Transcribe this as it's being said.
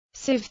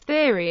Sieve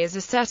theory is a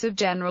set of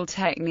general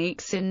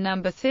techniques in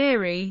number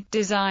theory,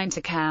 designed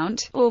to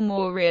count, or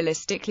more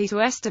realistically to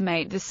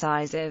estimate the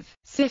size of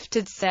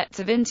sifted sets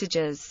of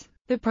integers.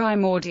 The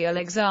primordial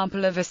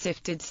example of a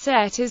sifted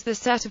set is the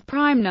set of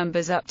prime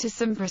numbers up to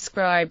some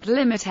prescribed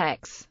limit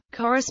x.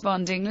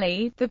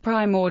 Correspondingly, the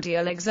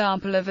primordial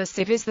example of a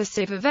sieve is the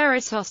sieve of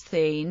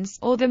Eratosthenes,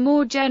 or the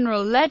more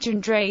general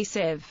legendary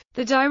sieve.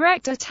 The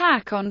direct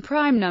attack on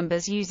prime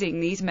numbers using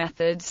these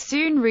methods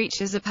soon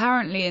reaches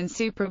apparently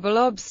insuperable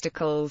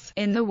obstacles,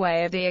 in the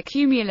way of the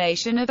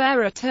accumulation of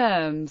error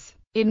terms.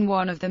 In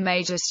one of the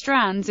major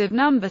strands of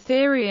number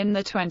theory in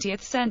the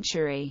 20th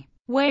century,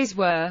 ways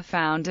were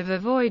found of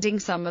avoiding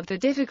some of the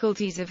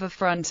difficulties of a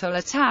frontal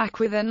attack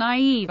with a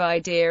naive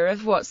idea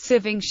of what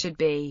sieving should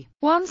be.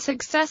 One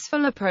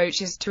successful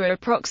approach is to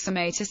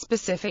approximate a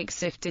specific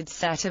sifted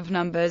set of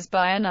numbers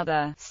by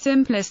another,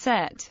 simpler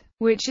set,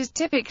 which is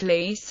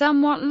typically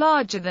somewhat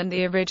larger than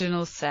the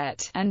original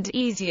set, and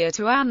easier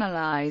to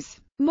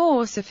analyze.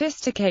 More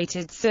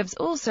sophisticated sieves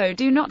also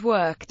do not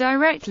work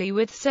directly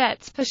with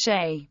sets per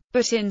se,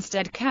 but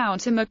instead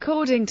count them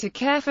according to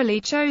carefully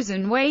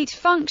chosen weight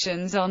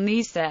functions on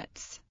these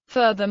sets.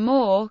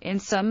 Furthermore, in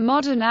some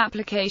modern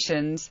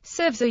applications,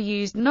 sieves are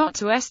used not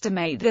to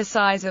estimate the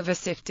size of a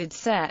sifted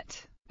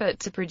set, but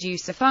to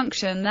produce a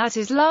function that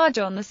is large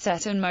on the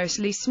set and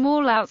mostly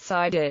small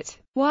outside it,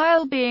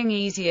 while being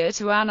easier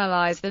to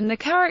analyze than the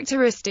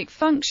characteristic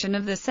function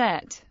of the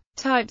set.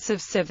 Types of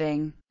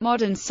sieving.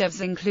 Modern sieves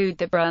include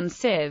the Bruns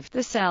sieve,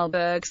 the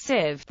Selberg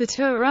sieve, the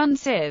Turin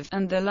sieve,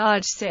 and the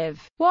large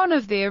sieve. One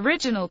of the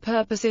original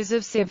purposes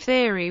of sieve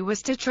theory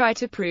was to try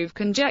to prove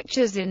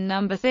conjectures in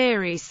number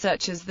theory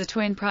such as the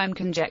twin prime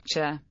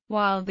conjecture.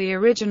 While the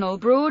original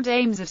broad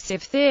aims of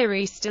sieve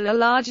theory still are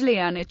largely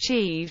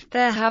unachieved,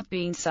 there have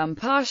been some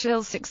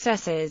partial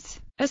successes,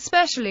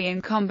 especially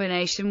in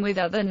combination with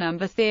other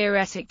number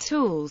theoretic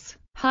tools.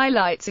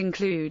 Highlights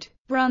include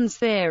Bruns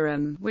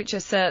Theorem, which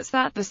asserts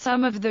that the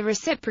sum of the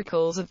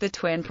reciprocals of the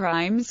twin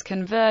primes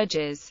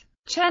converges.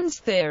 Chen's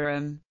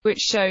theorem, which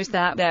shows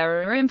that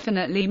there are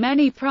infinitely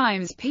many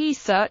primes P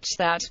such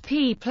that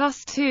P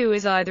plus 2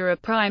 is either a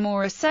prime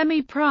or a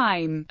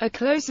semi-prime. A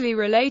closely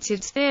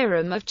related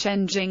theorem of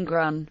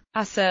Chen-Jinggrun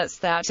asserts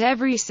that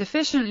every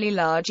sufficiently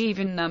large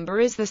even number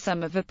is the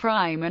sum of a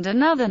prime and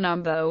another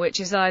number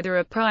which is either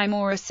a prime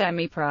or a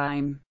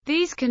semi-prime.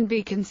 These can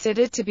be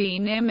considered to be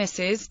near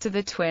misses to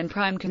the twin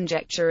prime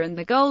conjecture and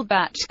the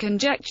Goldbach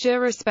conjecture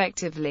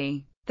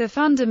respectively. The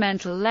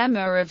fundamental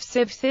lemma of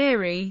Sib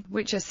theory,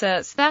 which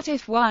asserts that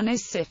if one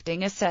is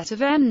sifting a set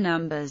of n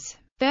numbers,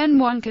 then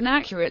one can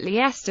accurately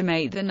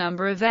estimate the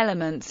number of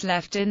elements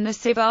left in the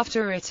sieve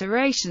after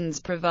iterations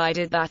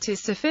provided that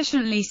is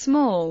sufficiently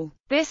small.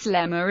 This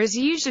lemma is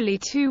usually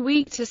too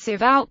weak to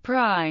sieve out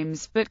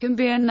primes, but can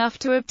be enough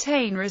to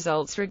obtain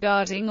results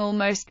regarding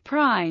almost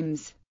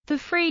primes. The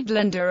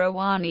Friedlander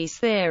Awarness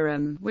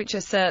theorem, which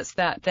asserts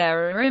that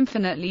there are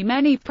infinitely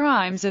many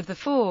primes of the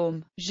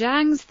form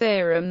Zhang's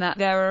theorem that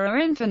there are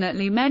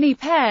infinitely many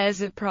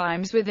pairs of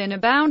primes within a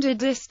bounded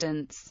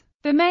distance.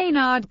 The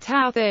Maynard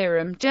Tao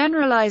Theorem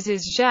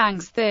generalizes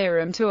Zhang's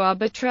theorem to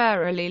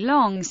arbitrarily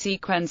long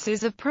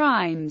sequences of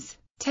primes.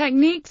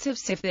 Techniques of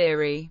sieve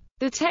theory.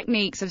 The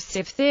techniques of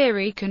sieve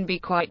theory can be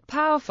quite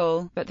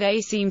powerful, but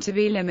they seem to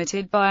be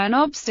limited by an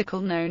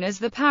obstacle known as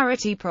the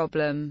parity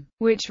problem,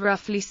 which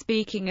roughly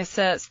speaking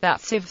asserts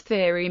that sieve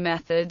theory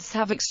methods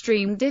have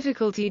extreme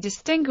difficulty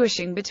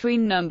distinguishing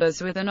between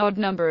numbers with an odd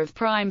number of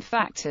prime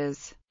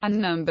factors, and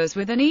numbers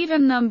with an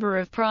even number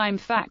of prime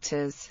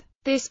factors.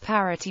 This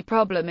parity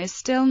problem is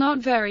still not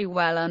very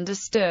well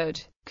understood.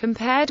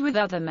 Compared with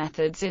other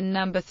methods in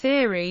number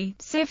theory,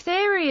 sieve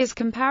theory is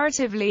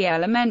comparatively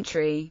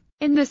elementary,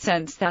 in the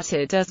sense that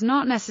it does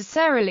not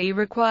necessarily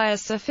require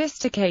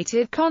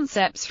sophisticated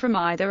concepts from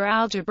either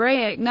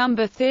algebraic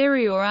number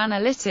theory or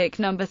analytic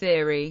number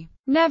theory.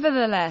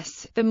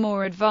 Nevertheless, the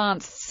more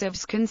advanced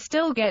sieves can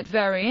still get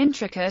very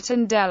intricate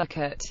and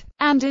delicate,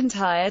 and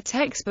entire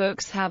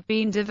textbooks have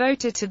been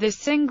devoted to this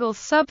single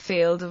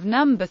subfield of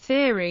number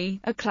theory.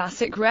 A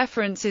classic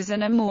reference is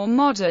and a more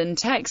modern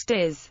text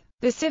is.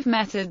 The sieve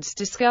methods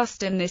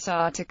discussed in this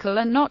article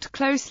are not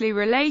closely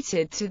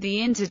related to the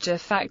integer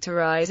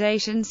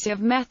factorization sieve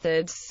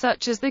methods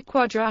such as the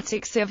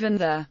quadratic sieve and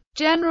the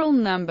general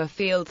number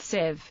field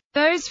sieve.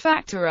 Those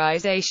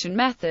factorization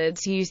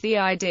methods use the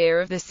idea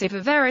of the sieve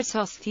of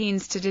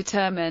Eratosthenes to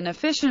determine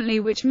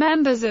efficiently which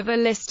members of a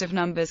list of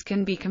numbers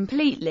can be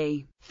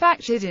completely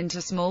factored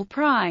into small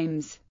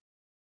primes.